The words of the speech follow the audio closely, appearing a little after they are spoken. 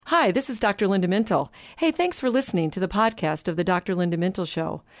Hi, this is Dr. Linda Mintle. Hey, thanks for listening to the podcast of the Dr. Linda Mintle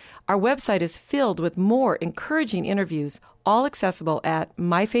Show. Our website is filled with more encouraging interviews, all accessible at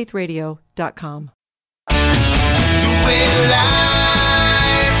myfaithradio.com. Doing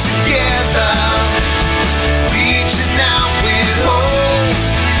life together, reaching out with hope,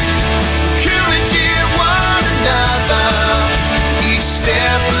 encouraging one another, each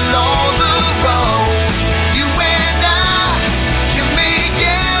step along the road. You and I can make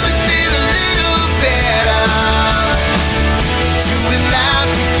everything a little better, doing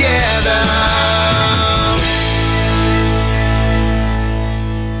life together.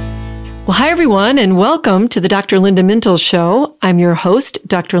 Well, hi, everyone, and welcome to the Dr. Linda Mintle Show. I'm your host,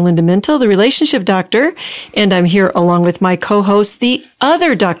 Dr. Linda Mintle, the relationship doctor, and I'm here along with my co-host, the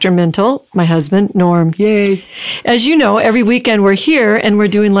other Dr. Mintle, my husband, Norm. Yay. As you know, every weekend we're here and we're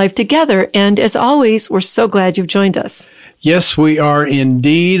doing life together, and as always, we're so glad you've joined us. Yes, we are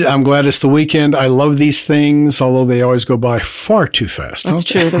indeed. I'm glad it's the weekend. I love these things, although they always go by far too fast. That's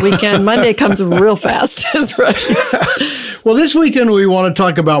true. The weekend, Monday comes real fast. That's right. Well, this weekend we want to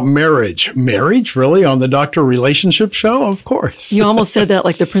talk about marriage. Marriage, really? On the Doctor Relationship Show? Of course. You almost said that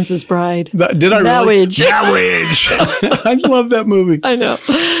like The Princess Bride. Did I Marriage. really? Marriage. I love that movie. I know.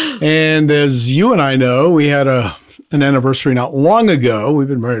 And as you and I know, we had an anniversary not long ago. We've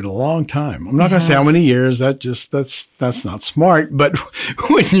been married a long time. I'm not going to say how many years. That's not smart. But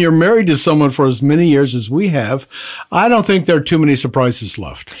when you're married to someone for as many years as we have, I don't think there are too many surprises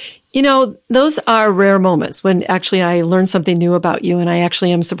left. You know, those are rare moments when actually I learn something new about you and I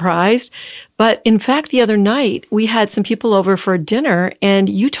actually am surprised. But in fact, the other night we had some people over for dinner and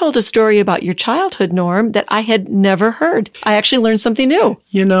you told a story about your childhood, Norm, that I had never heard. I actually learned something new.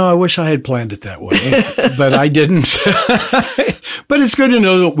 You know, I wish I had planned it that way, but I didn't. But it's good to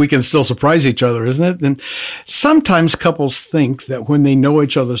know that we can still surprise each other, isn't it? And sometimes couples think that when they know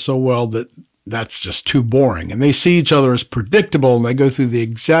each other so well that's just too boring. And they see each other as predictable and they go through the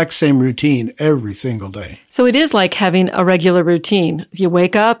exact same routine every single day. So it is like having a regular routine. You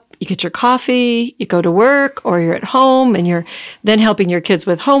wake up, you get your coffee, you go to work, or you're at home and you're then helping your kids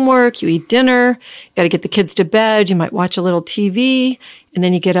with homework. You eat dinner, you got to get the kids to bed. You might watch a little TV and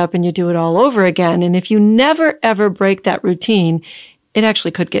then you get up and you do it all over again. And if you never, ever break that routine, it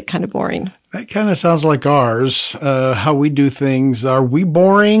actually could get kind of boring. That kind of sounds like ours, how we do things. Are we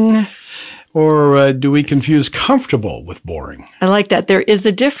boring? Or do we confuse comfortable with boring? I like that. There is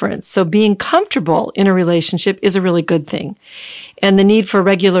a difference. So being comfortable in a relationship is a really good thing. And the need for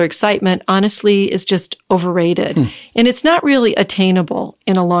regular excitement, honestly, is just overrated. And it's not really attainable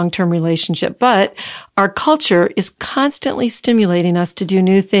in a long-term relationship. But our culture is constantly stimulating us to do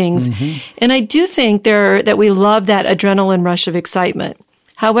new things. And I do think that we love that adrenaline rush of excitement.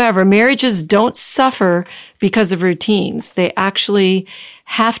 However, marriages don't suffer because of routines. They actually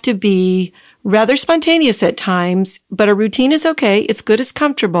have to be rather spontaneous at times, but a routine is okay. It's good, it's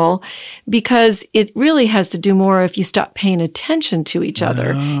comfortable, because it really has to do more if you stop paying attention to each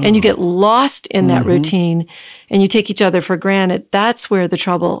other and you get lost in that routine and you take each other for granted. That's where the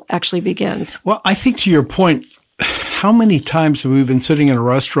trouble actually begins. Well, I think to your point, how many times have we been sitting in a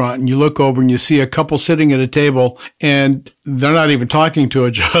restaurant and you look over and you see a couple sitting at a table and they're not even talking to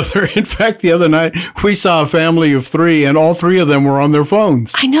each other? In fact, the other night we saw a family of three and all three of them were on their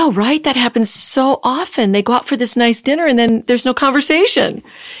phones. I know, right? That happens so often. They go out for this nice dinner and then there's no conversation.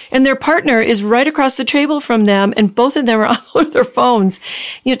 And their partner is right across the table from them and both of them are on their phones.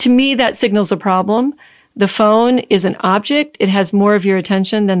 You know, to me, that signals a problem. The phone is an object. It has more of your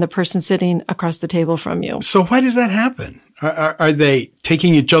attention than the person sitting across the table from you. So why does that happen? Are they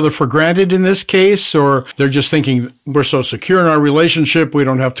taking each other for granted in this case, or they're just thinking we're so secure in our relationship, we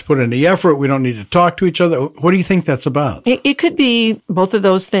don't have to put any effort, we don't need to talk to each other? What do you think that's about? It could be both of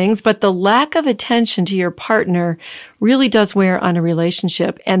those things, but the lack of attention to your partner really does wear on a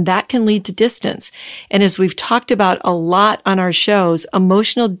relationship, and that can lead to distance. And as we've talked about a lot on our shows,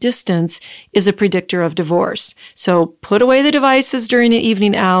 emotional distance is a predictor of divorce. So put away the devices during an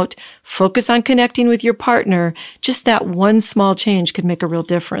evening out, focus on connecting with your partner. Just that one small change could make a real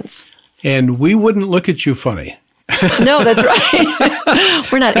difference. And we wouldn't look at you funny. No, that's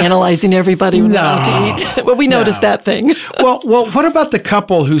right. We're not analyzing everybody when we're out to eat. Well, we noticed that thing. Well, what about the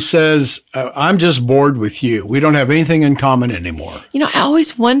couple who says, I'm just bored with you. We don't have anything in common anymore. You know, I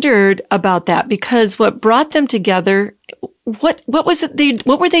always wondered about that because what brought them together, what was it?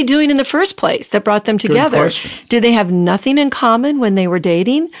 What were they doing in the first place that brought them together? Good question. Did they have nothing in common when they were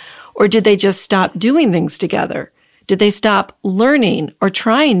dating, or did they just stop doing things together? Did they stop learning or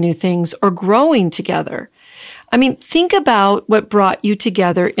trying new things or growing together? I mean, think about what brought you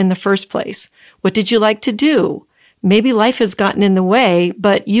together in the first place. What did you like to do? Maybe life has gotten in the way,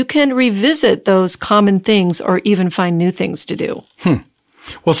 but you can revisit those common things or even find new things to do.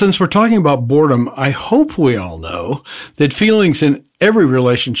 Well, since we're talking about boredom, I hope we all know that feelings in every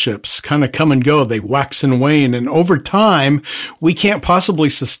relationships kind of come and go. They wax and wane. And over time, we can't possibly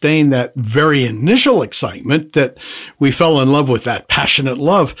sustain that very initial excitement that we fell in love with, that passionate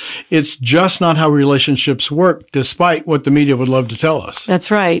love. It's just not how relationships work, despite what the media would love to tell us.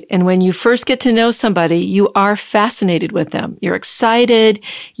 That's right. And when you first get to know somebody, you are fascinated with them. You're excited.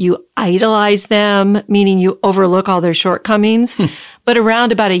 You idolize them, meaning you overlook all their shortcomings. But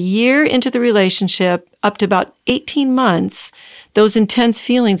around about a year into the relationship, up to about 18 months, those intense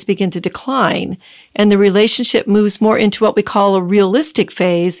feelings begin to decline, and the relationship moves more into what we call a realistic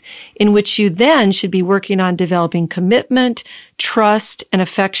phase, in which you then should be working on developing commitment, trust, and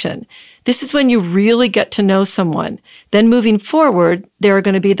affection. This is when you really get to know someone. Then moving forward, there are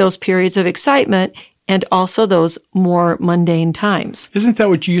going to be those periods of excitement and also those more mundane times. Isn't that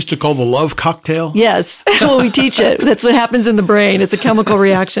what you used to call the love cocktail? Yes. Well, we teach it. That's what happens in the brain. It's a chemical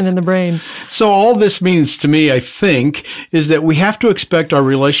reaction in the brain. So all this means to me, I think, is that we have to expect our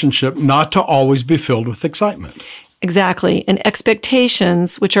relationship not to always be filled with excitement. Exactly. And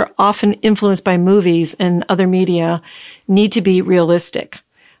expectations, which are often influenced by movies and other media, need to be realistic.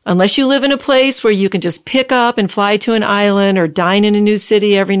 Unless you live in a place where you can just pick up and fly to an island or dine in a new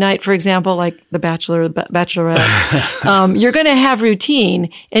city every night, for example, like The Bachelor or The Bachelorette, you're going to have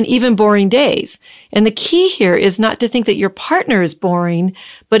routine and even boring days. And the key here is not to think that your partner is boring,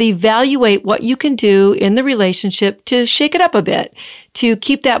 but evaluate what you can do in the relationship to shake it up a bit, to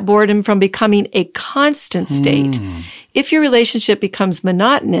keep that boredom from becoming a constant state. If your relationship becomes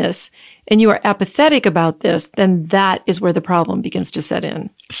monotonous and you are apathetic about this, then that is where the problem begins to set in.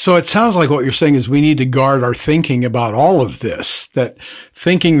 So it sounds like what you're saying is we need to guard our thinking about all of this, that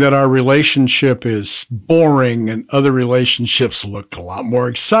thinking that our relationship is boring and other relationships look a lot more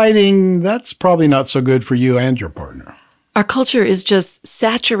exciting, that's probably not so good for you and your partner. Our culture is just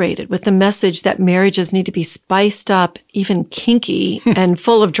saturated with the message that marriages need to be spiced up, even kinky, and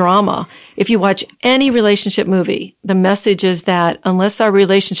full of drama. If you watch any relationship movie, the message is that unless our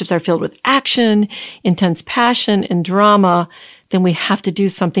relationships are filled with action, intense passion, and drama, then we have to do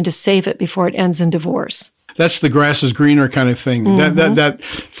something to save it before it ends in divorce. That's the grass is greener kind of thing. Mm-hmm. That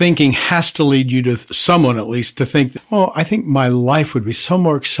thinking has to lead you to someone at least to think, oh, I think my life would be so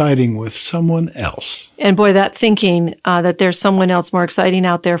more exciting with someone else. And boy, that thinking that there's someone else more exciting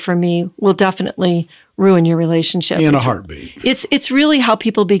out there for me will definitely ruin your relationship. In a heartbeat. It's really how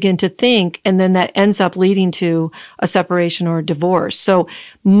people begin to think, and then that ends up leading to a separation or a divorce. So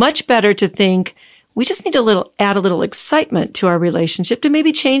much better to think, we just need to add a little excitement to our relationship, to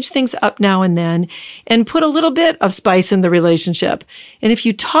maybe change things up now and then and put a little bit of spice in the relationship. And if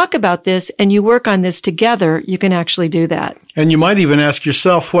you talk about this and you work on this together, you can actually do that. And you might even ask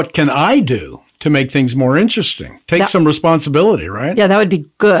yourself, what can I do to make things more interesting? Take some responsibility, right? Yeah, that would be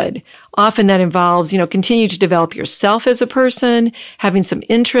good. Often that involves, continue to develop yourself as a person. Having some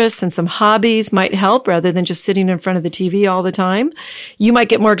interests and some hobbies might help rather than just sitting in front of the TV all the time. You might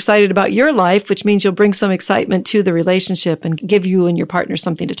get more excited about your life, which means you'll bring some excitement to the relationship and give you and your partner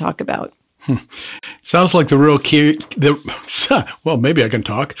something to talk about. Sounds like the real key, well, maybe I can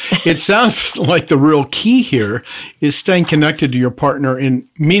talk. It sounds like the real key here is staying connected to your partner in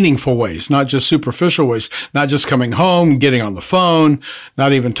meaningful ways, not just superficial ways, not just coming home, getting on the phone,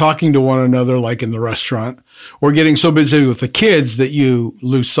 not even talking to one another like in the restaurant, or getting so busy with the kids that you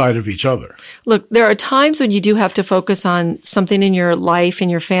lose sight of each other. Look, there are times when you do have to focus on something in your life, in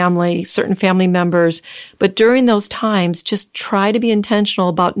your family, certain family members, but during those times, just try to be intentional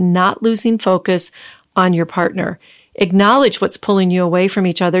about not losing focus on your partner. Acknowledge what's pulling you away from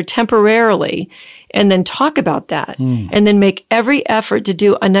each other temporarily, and then talk about that. And then make every effort to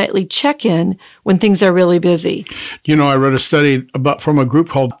do a nightly check-in when things are really busy. I read a study from a group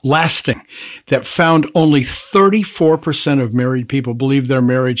called Lasting that found only 34% of married people believe their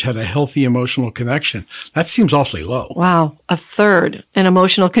marriage had a healthy emotional connection. That seems awfully low. Wow, a third. An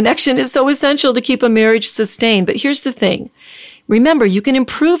emotional connection is so essential to keep a marriage sustained. But here's the thing. Remember, you can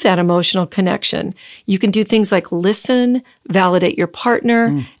improve that emotional connection. You can do things like listen, validate your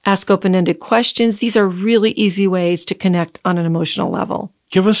partner, ask open-ended questions. These are really easy ways to connect on an emotional level.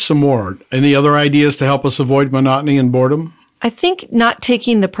 Give us some more. Any other ideas to help us avoid monotony and boredom? I think not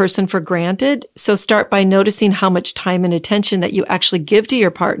taking the person for granted. So start by noticing how much time and attention that you actually give to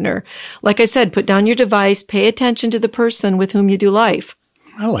your partner. Like I said, put down your device, pay attention to the person with whom you do life.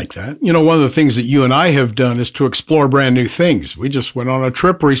 I like that. You know, one of the things that you and I have done is to explore brand new things. We just went on a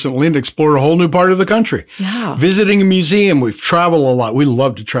trip recently and explored a whole new part of the country. Yeah. Visiting a museum. We've traveled a lot. We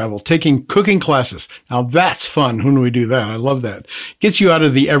love to travel. Taking cooking classes. Now that's fun when we do that. I love that. Gets you out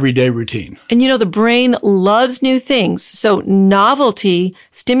of the everyday routine. And you know, the brain loves new things. So novelty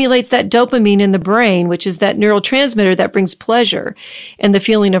stimulates that dopamine in the brain, which is that neurotransmitter that brings pleasure and the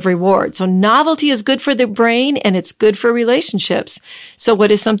feeling of reward. So novelty is good for the brain and it's good for relationships. So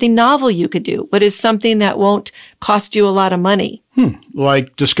what is something novel you could do? What is something that won't cost you a lot of money?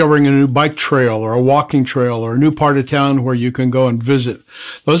 Like discovering a new bike trail or a walking trail or a new part of town where you can go and visit.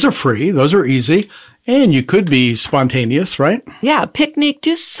 Those are free. Those are easy. And you could be spontaneous, right? Yeah, picnic,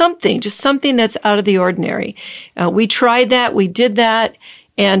 do something, just something that's out of the ordinary. We tried that. We did that.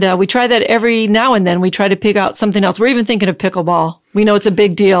 And we try that every now and then. We try to pick out something else. We're even thinking of pickleball. We know it's a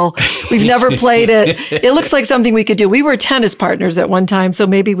big deal. We've never played it. It looks like something we could do. We were tennis partners at one time, so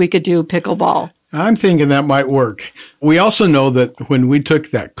maybe we could do pickleball. I'm thinking that might work. We also know that when we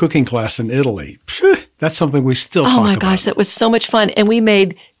took that cooking class in Italy, that's something we still talk about. Oh my gosh, that was so much fun. And we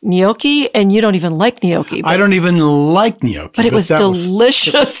made gnocchi, and you don't even like gnocchi. I don't even like gnocchi. But it was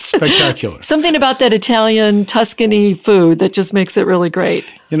delicious. Spectacular. Something about that Italian Tuscany food that just makes it really great.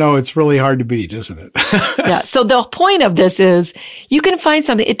 You know, it's really hard to beat, isn't it? Yeah. So the point of this is you can find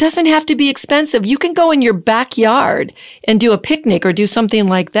something. It doesn't have to be expensive. You can go in your backyard and do a picnic or do something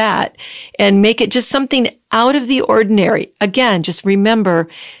like that and make it just something out of the ordinary. Again, just remember,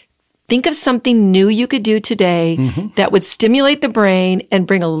 think of something new you could do today that would stimulate the brain and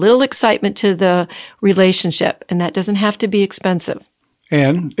bring a little excitement to the relationship. And that doesn't have to be expensive.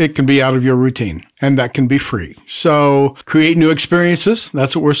 And it can be out of your routine, and that can be free. So create new experiences.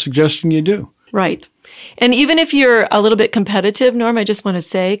 That's what we're suggesting you do. Right. And even if you're a little bit competitive, Norm, I just want to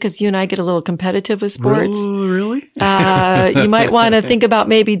say, because you and I get a little competitive with sports. Really? You might want to think about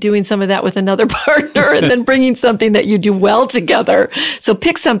maybe doing some of that with another partner and then bringing something that you do well together. So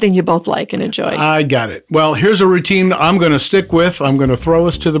pick something you both like and enjoy. I got it. Well, here's a routine I'm going to stick with. I'm going to throw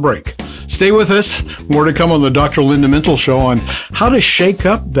us to the break. Stay with us. More to come on the Dr. Linda Mintle Show on how to shake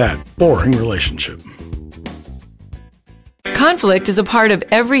up that boring relationship. Conflict is a part of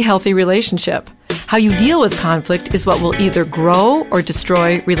every healthy relationship. How you deal with conflict is what will either grow or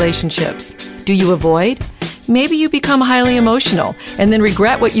destroy relationships. Do you avoid? Maybe you become highly emotional and then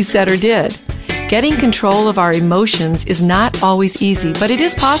regret what you said or did. Getting control of our emotions is not always easy, but it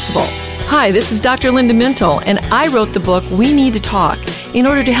is possible. Hi, this is Dr. Linda Mintle, and I wrote the book We Need to Talk in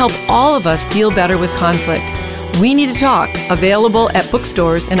order to help all of us deal better with conflict. We Need to Talk, available at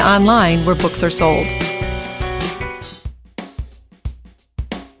bookstores and online where books are sold.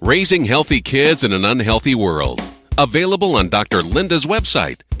 Raising Healthy Kids in an Unhealthy World. Available on Dr. Linda's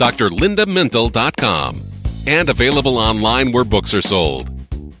website, drlindamintle.com, and available online where books are sold.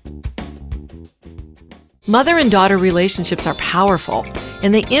 Mother and daughter relationships are powerful,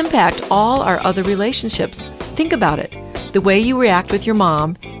 and they impact all our other relationships. Think about it. The way you react with your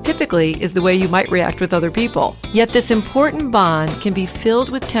mom typically is the way you might react with other people. Yet this important bond can be filled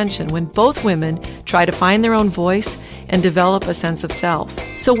with tension when both women try to find their own voice and develop a sense of self.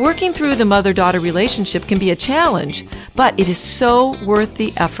 So working through the mother-daughter relationship can be a challenge, but it is so worth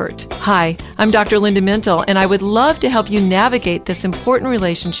the effort. Hi, I'm Dr. Linda Mintle, and I would love to help you navigate this important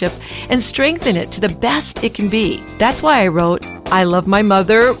relationship and strengthen it to the best it can be. That's why I wrote I Love My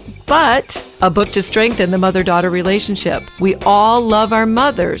Mother, But, a book to strengthen the mother-daughter relationship. We all love our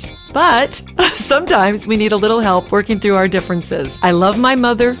mothers, but sometimes we need a little help working through our differences. I Love My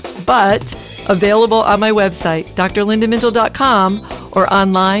Mother, But, available on my website, drlindamintle.com, or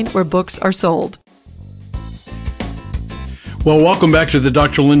online where books are sold. Well, welcome back to the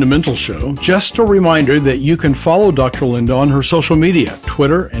Dr. Linda Mintle Show. Just a reminder that you can follow Dr. Linda on her social media,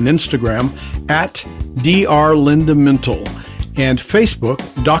 Twitter and Instagram, at drlindamintle. And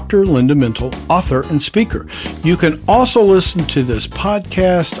Facebook, Dr. Linda Mintle, author and speaker. You can also listen to this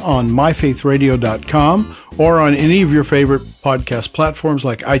podcast on myfaithradio.com or on any of your favorite podcast platforms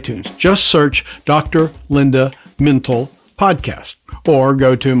like iTunes. Just search Dr. Linda Mintle Podcast or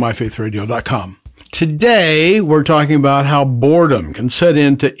go to myfaithradio.com. Today, we're talking about how boredom can set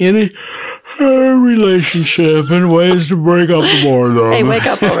into any relationship and ways to break up the boredom. Hey, wake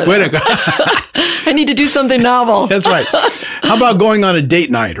up over there. I need to do something novel. That's right. How about going on a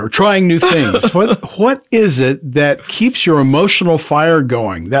date night or trying new things? What is it that keeps your emotional fire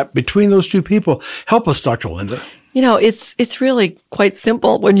going? That between those two people, help us, Dr. Linda. You know, it's really quite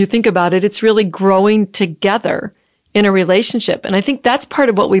simple when you think about it. It's really growing together. in a relationship. And I think that's part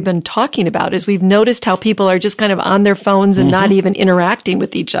of what we've been talking about is we've noticed how people are just kind of on their phones and not even interacting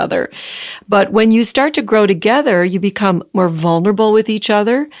with each other. But when you start to grow together, you become more vulnerable with each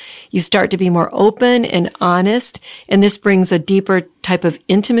other. You start to be more open and honest. And this brings a deeper type of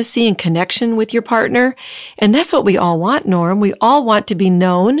intimacy and connection with your partner. And that's what we all want, Norm. We all want to be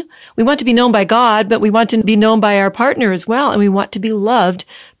known. We want to be known by God, but we want to be known by our partner as well. And we want to be loved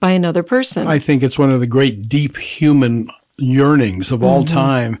by another person. I think it's one of the great deep human yearnings of all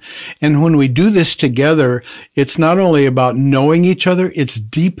time. And when we do this together, it's not only about knowing each other, it's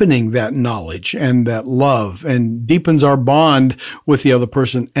deepening that knowledge and that love and deepens our bond with the other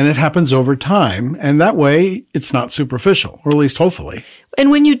person. And it happens over time. And that way it's not superficial, or at least hopefully. And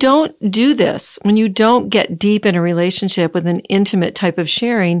when you don't do this, when you don't get deep in a relationship with an intimate type of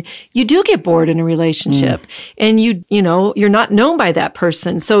sharing, you do get bored in a relationship. And you're not known by that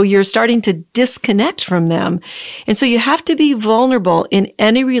person. So you're starting to disconnect from them. And so you have to be vulnerable in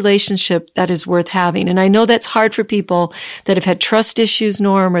any relationship that is worth having. And I know that's hard for people that have had trust issues,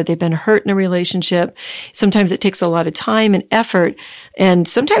 Norm, or they've been hurt in a relationship. Sometimes it takes a lot of time and effort. And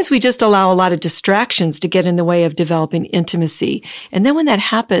sometimes we just allow a lot of distractions to get in the way of developing intimacy. And then when that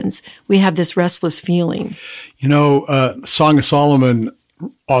happens, we have this restless feeling. Song of Solomon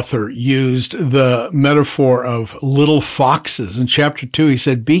author used the metaphor of little foxes. In chapter 2, he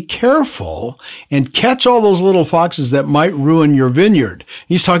said, be careful and catch all those little foxes that might ruin your vineyard.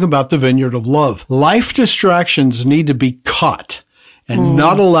 He's talking about the vineyard of love. Life distractions need to be caught and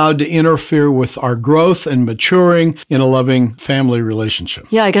not allowed to interfere with our growth and maturing in a loving family relationship.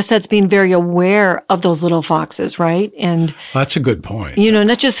 Yeah, I guess that's being very aware of those little foxes, right? And that's a good point.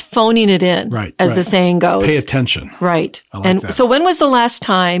 Not just phoning it in, as the saying goes. Pay attention. Right. I like that. So when was the last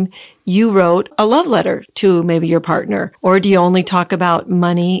time you wrote a love letter to maybe your partner? Or do you only talk about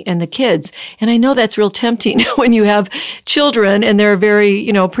money and the kids? And I know that's real tempting when you have children and they're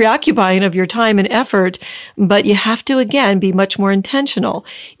very, preoccupying of your time and effort, but you have to, again, be much more intentional.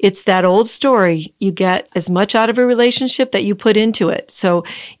 It's that old story. You get as much out of a relationship that you put into it. So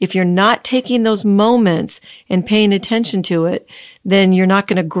if you're not taking those moments and paying attention to it, then you're not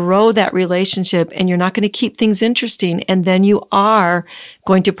going to grow that relationship and you're not going to keep things interesting. And then you are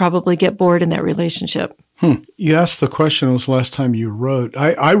going to probably get bored in that relationship. You asked the question, when was the last time you wrote?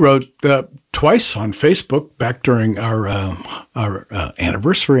 I wrote twice on Facebook back during our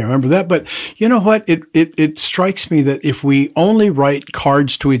anniversary. I remember that. But you know what? It strikes me that if we only write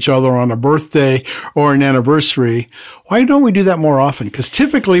cards to each other on a birthday or an anniversary, why don't we do that more often? Because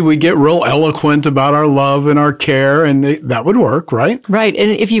typically we get real eloquent about our love and our care, and that would work, right? Right.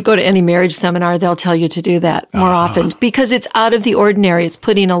 And if you go to any marriage seminar, they'll tell you to do that more often because it's out of the ordinary. It's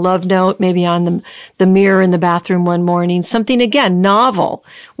putting a love note maybe on the mirror in the bathroom one morning, something, again, novel,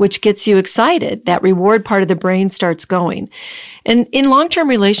 which gets you excited. That reward part of the brain starts going. And in long-term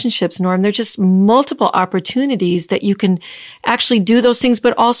relationships, Norm, there's just multiple opportunities that you can actually do those things,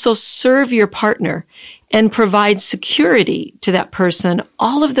 but also serve your partner and provide security to that person.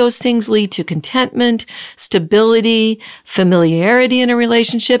 All of those things lead to contentment, stability, familiarity in a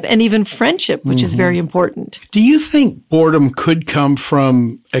relationship, and even friendship, which is very important. Do you think boredom could come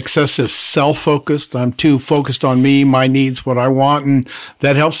from excessive self-focused? I'm too focused on me, my needs, what I want, and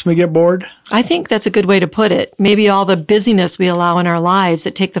that helps me get bored? I think that's a good way to put it. Maybe all the busyness we allow in our lives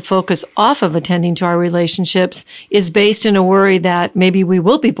that take the focus off of attending to our relationships is based in a worry that maybe we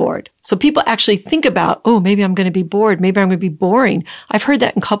will be bored. So people actually think about, maybe I'm going to be bored. Maybe I'm going to be boring. I've heard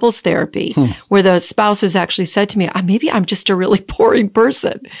that in couples therapy where the spouse has actually said to me, maybe I'm just a really boring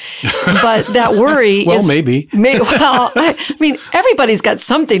person. But that worry is... maybe. I mean, everybody's got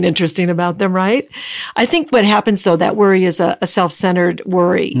something interesting about them, right? I think what happens, though, that worry is a self-centered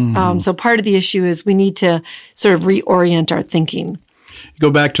worry. So part of the issue is we need to sort of reorient our thinking.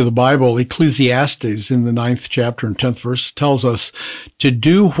 Go back to the Bible, Ecclesiastes in the 9th chapter and 10th verse tells us to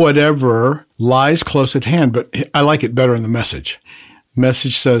do whatever lies close at hand, but I like it better in the Message. The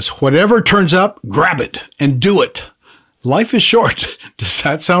Message says, whatever turns up, grab it and do it. Life is short. Does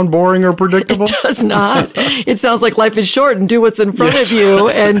that sound boring or predictable? It does not. It sounds like life is short and do what's in front of you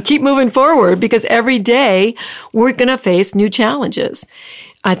and keep moving forward because every day we're going to face new challenges.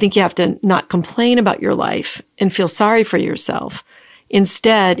 I think you have to not complain about your life and feel sorry for yourself.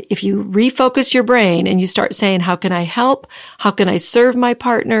 Instead, if you refocus your brain and you start saying, how can I help? How can I serve my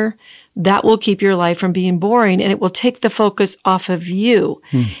partner? That will keep your life from being boring and it will take the focus off of you.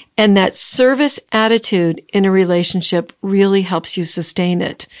 And that service attitude in a relationship really helps you sustain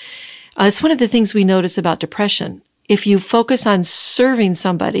it. It's one of the things we notice about depression. if you focus on serving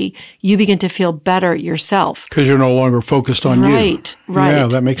somebody, you begin to feel better yourself. Because you're no longer focused on you. Right. Yeah,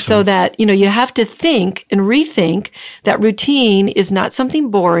 that makes sense. So that, you have to think and rethink that routine is not something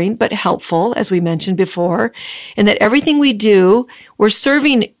boring, but helpful, as we mentioned before, and that everything we do, we're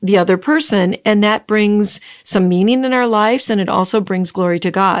serving the other person, and that brings some meaning in our lives, and it also brings glory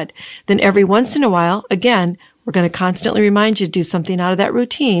to God. Then every once in a while, again, we're going to constantly remind you to do something out of that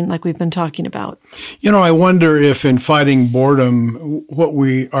routine like we've been talking about. I wonder if in fighting boredom, what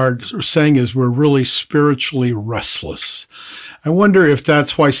we are saying is we're really spiritually restless. I wonder if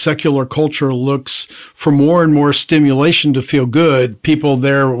that's why secular culture looks for more and more stimulation to feel good. People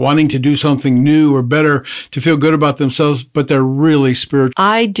there wanting to do something new or better to feel good about themselves, but they're really spiritual.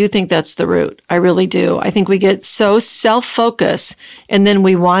 I do think that's the root. I really do. I think we get so self-focused and then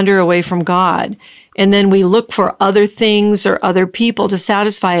we wander away from God. And then we look for other things or other people to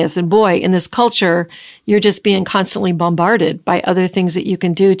satisfy us. And boy, in this culture, you're just being constantly bombarded by other things that you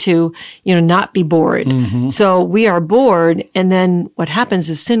can do to, not be bored. Mm-hmm. So we are bored. And then what happens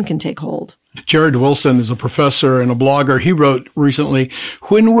is sin can take hold. Jared Wilson is a professor and a blogger. He wrote recently,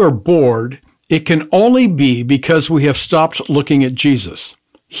 when we're bored, it can only be because we have stopped looking at Jesus.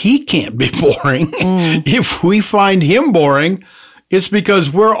 He can't be boring. If we find him boring, it's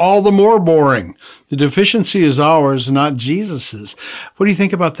because we're all the more boring. The deficiency is ours, not Jesus's. What do you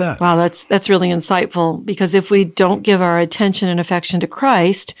think about that? Wow, that's really insightful, because if we don't give our attention and affection to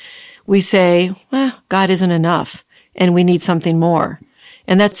Christ, we say, God isn't enough and we need something more.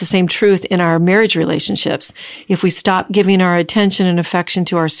 And that's the same truth in our marriage relationships. If we stop giving our attention and affection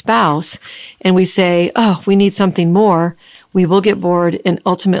to our spouse and we say, we need something more, we will get bored and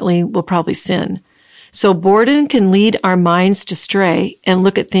ultimately we'll probably sin. So boredom can lead our minds to stray and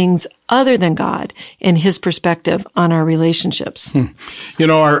look at things other than God and his perspective on our relationships.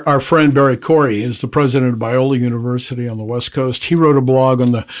 Our friend Barry Corey is the president of Biola University on the West Coast. He wrote a blog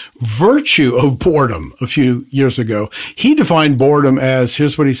on the virtue of boredom a few years ago. He defined boredom as,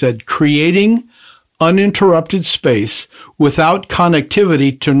 here's what he said, creating uninterrupted space without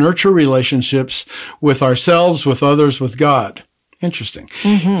connectivity to nurture relationships with ourselves, with others, with God. Interesting.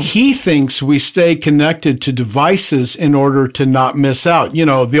 Mm-hmm. He thinks we stay connected to devices in order to not miss out. The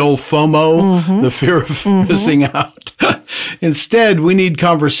old FOMO, the fear of missing out. Instead, we need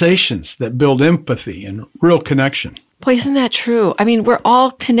conversations that build empathy and real connection. Boy, isn't that true? I mean, we're all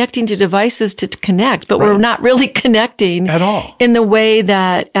connecting to devices to connect, but we're not really connecting at all in the way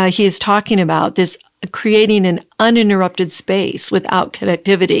that he is talking about, this creating an uninterrupted space without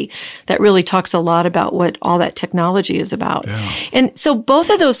connectivity. That really talks a lot about what all that technology is about. Yeah. And so both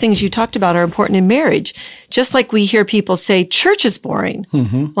of those things you talked about are important in marriage. Just like we hear people say church is boring.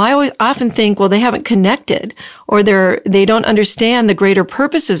 Mm-hmm. Well, I often think, they haven't connected, or they don't understand the greater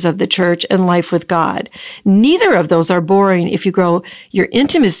purposes of the church and life with God. Neither of those are boring if you grow your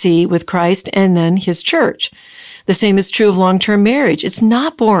intimacy with Christ and then his church. The same is true of long-term marriage. It's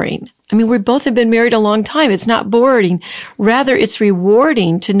not boring. I mean, we both have been married a long time. It's not boring. Rather, it's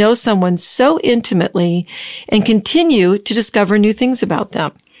rewarding to know someone so intimately and continue to discover new things about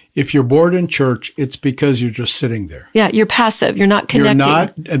them. If you're bored in church, it's because you're just sitting there. Yeah, you're passive. You're not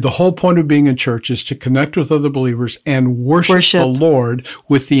connecting. The whole point of being in church is to connect with other believers and worship the Lord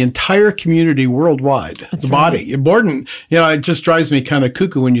with the entire community worldwide. That's the body. Right. Boredom, it just drives me kind of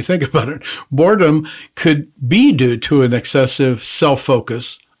cuckoo when you think about it. Boredom could be due to an excessive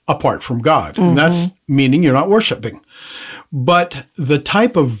self-focus apart from God. Mm-hmm. And that's meaning you're not worshiping. But the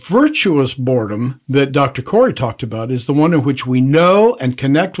type of virtuous boredom that Dr. Corey talked about is the one in which we know and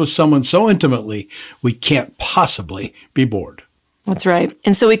connect with someone so intimately we can't possibly be bored. That's right.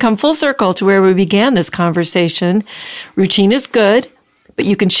 And so we come full circle to where we began this conversation. Routine is good, but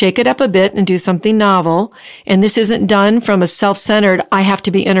you can shake it up a bit and do something novel. And this isn't done from a self-centered, I have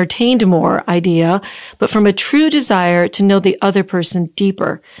to be entertained more idea, but from a true desire to know the other person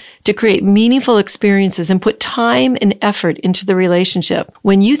deeper, to create meaningful experiences and put time and effort into the relationship.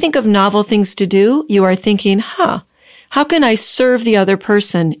 When you think of novel things to do, you are thinking, how can I serve the other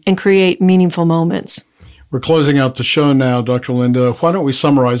person and create meaningful moments? We're closing out the show now, Dr. Linda. Why don't we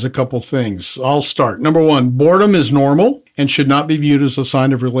summarize a couple things? I'll start. Number one, boredom is normal and should not be viewed as a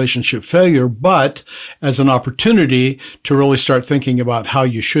sign of relationship failure, but as an opportunity to really start thinking about how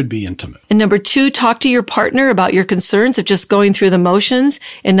you should be intimate. And number two, talk to your partner about your concerns of just going through the motions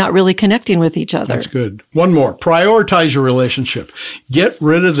and not really connecting with each other. That's good. One more, prioritize your relationship. Get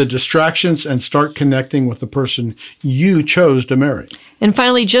rid of the distractions and start connecting with the person you chose to marry. And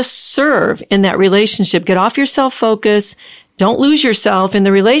finally, just serve in that relationship. Get off your self-focus. Don't lose yourself in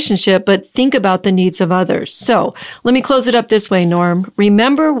the relationship, but think about the needs of others. So let me close it up this way, Norm.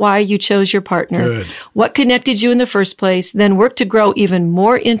 Remember why you chose your partner, Good. what connected you in the first place, then work to grow even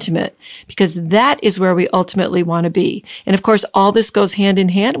more intimate, because that is where we ultimately want to be. And of course, all this goes hand in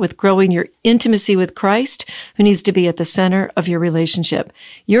hand with growing your intimacy with Christ, who needs to be at the center of your relationship.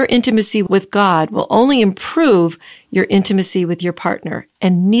 Your intimacy with God will only improve your intimacy with your partner,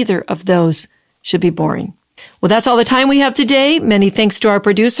 and neither of those should be boring. Well, that's all the time we have today. Many thanks to our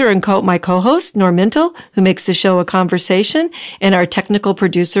producer and my co-host, Norm Mintle, who makes the show a conversation, and our technical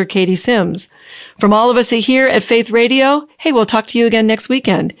producer, Katie Sims. From all of us here at Faith Radio, hey, we'll talk to you again next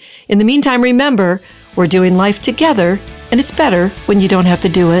weekend. In the meantime, remember, we're doing life together, and it's better when you don't have to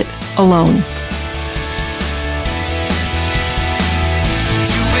do it alone.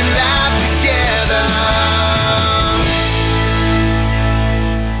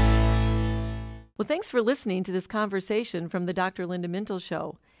 Well, thanks for listening to this conversation from the Dr. Linda Mintle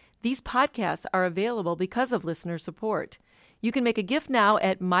Show. These podcasts are available because of listener support. You can make a gift now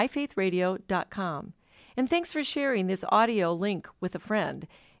at myfaithradio.com. And thanks for sharing this audio link with a friend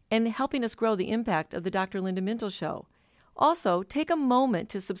and helping us grow the impact of the Dr. Linda Mintle Show. Also, take a moment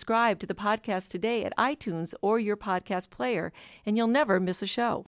to subscribe to the podcast today at iTunes or your podcast player, and you'll never miss a show.